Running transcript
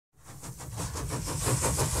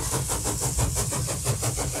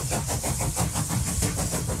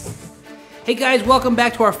Hey guys, welcome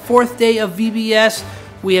back to our fourth day of VBS.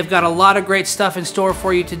 We have got a lot of great stuff in store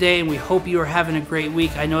for you today, and we hope you are having a great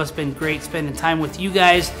week. I know it's been great spending time with you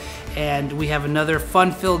guys, and we have another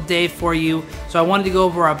fun-filled day for you. So I wanted to go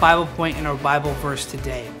over our Bible point and our Bible verse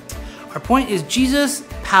today. Our point is Jesus'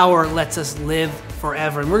 power lets us live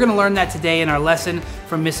forever. And we're going to learn that today in our lesson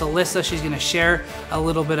from Miss Alyssa. She's going to share a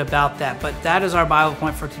little bit about that. But that is our Bible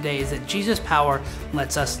point for today, is that Jesus' power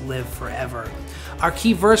lets us live forever. Our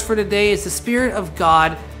key verse for today is the Spirit of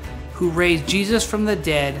God who raised Jesus from the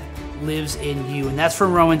dead lives in you. And that's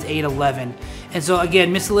from Romans 8:11. And so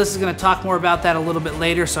again, Miss Alyssa is going to talk more about that a little bit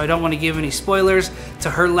later, so I don't want to give any spoilers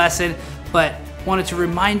to her lesson, but wanted to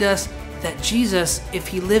remind us that Jesus, if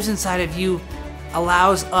he lives inside of you,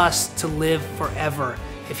 allows us to live forever.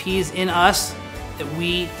 If he is in us, that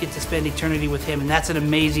we get to spend eternity with him, and that's an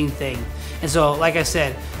amazing thing. And so, like I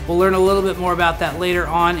said, we'll learn a little bit more about that later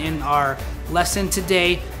on in our lesson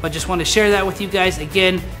today, but just want to share that with you guys.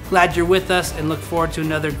 Again, glad you're with us and look forward to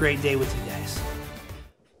another great day with you guys.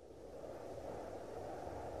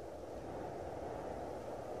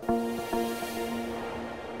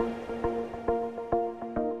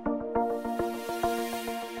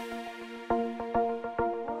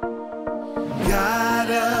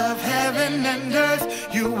 God of heaven and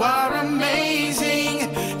earth, you are amazing.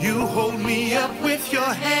 You hold me up with your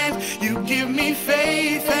hand, you give me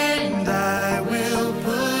faith, and I will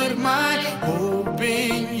put my hope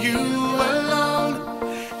in you alone,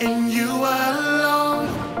 in you alone.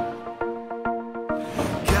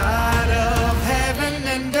 God of heaven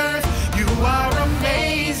and earth, you are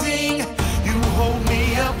amazing. You hold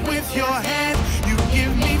me up with your hand, you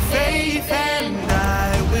give me faith, and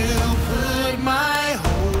I will put my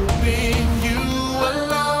hope in you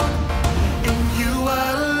alone, in you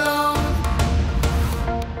alone.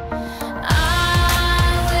 I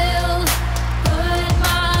will put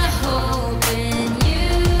my hope in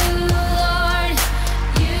you, Lord.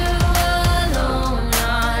 You alone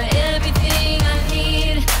are everything I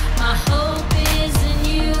need. My hope is in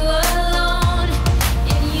you alone,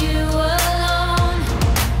 in you alone.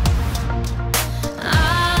 I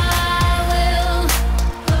will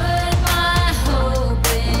put my hope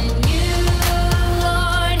in you,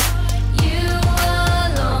 Lord. You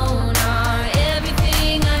alone are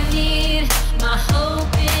everything I need. My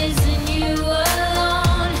hope is in you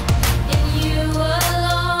alone, in you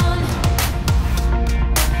alone.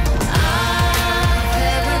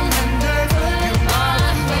 Heaven and earth, you are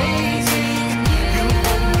amazing. You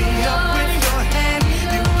hold me up with your hand,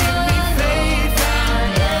 you give me faith,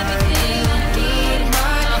 and Everything I need.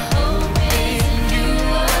 my hope is in you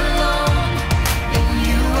alone, in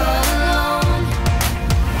you alone.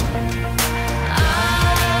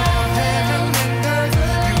 Heaven and earth,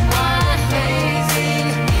 you are amazing.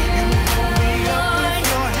 You hold me up with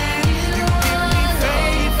your hand, you give me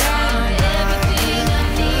faith, and everything I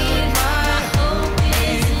need. my Hope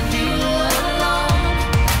is in you alone,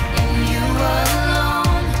 in you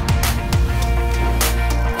alone.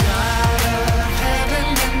 God of heaven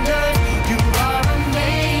and earth, you are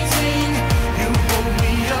amazing. You hold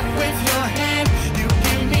me up with your hand, you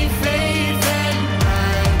give me faith, and I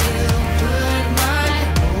will put my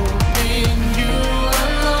hope in you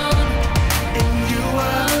alone, in you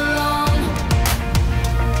alone.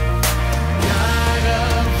 God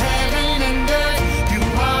of heaven and earth, you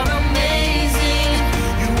are amazing.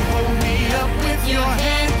 You hold me up with your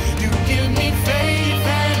hand, you give me faith,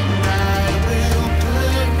 and I will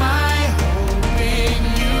put my hope in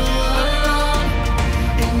you alone,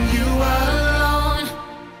 in you alone.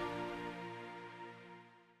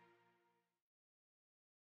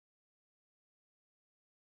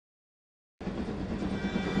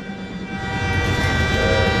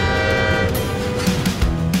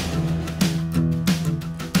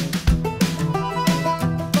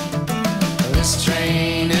 This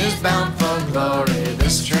train is bound for glory.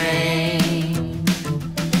 This train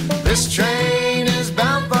is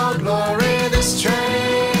bound for glory. This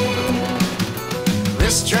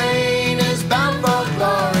train is bound for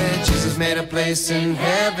glory. Jesus made a place in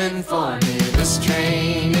heaven for me. This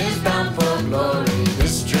train is bound for glory.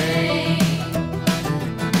 This train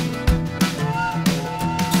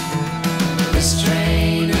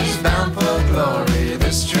is bound for glory.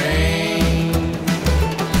 This train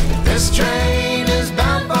is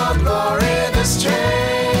bound for glory.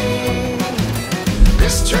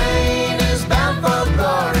 This train is bound for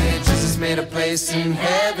glory. Jesus made a place in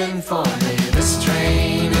heaven for me. This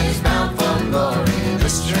train is bound for glory.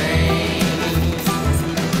 This train.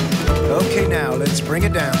 Okay, now let's bring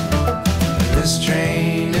it down. This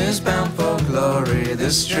train is bound for glory.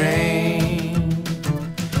 This train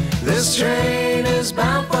is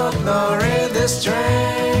bound for glory. This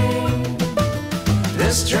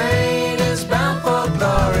train is bound for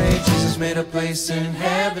glory. Jesus made a place in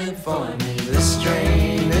heaven for me. This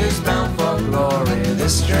train is bound for glory.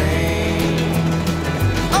 This train,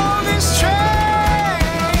 oh, this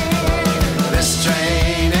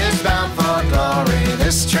train is bound for glory.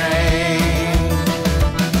 This train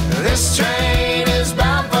is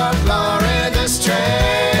bound for glory. This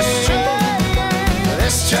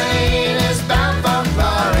train is bound for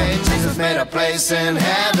glory. Jesus made a place in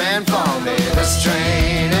heaven for me. This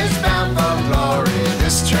train is bound for glory.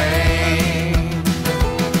 This train,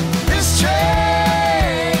 this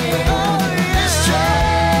train, this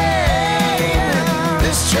train,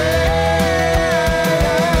 this train.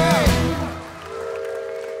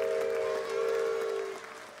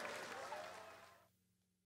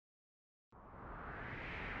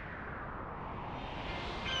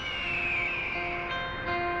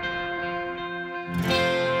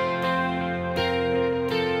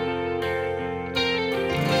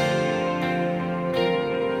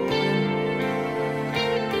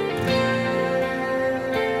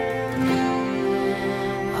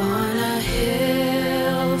 On a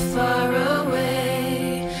hill far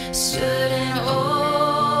away stood an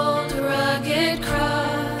old rugged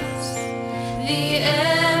cross, the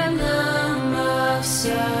emblem of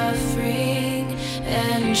suffering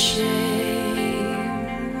and shame.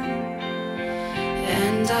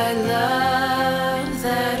 And I love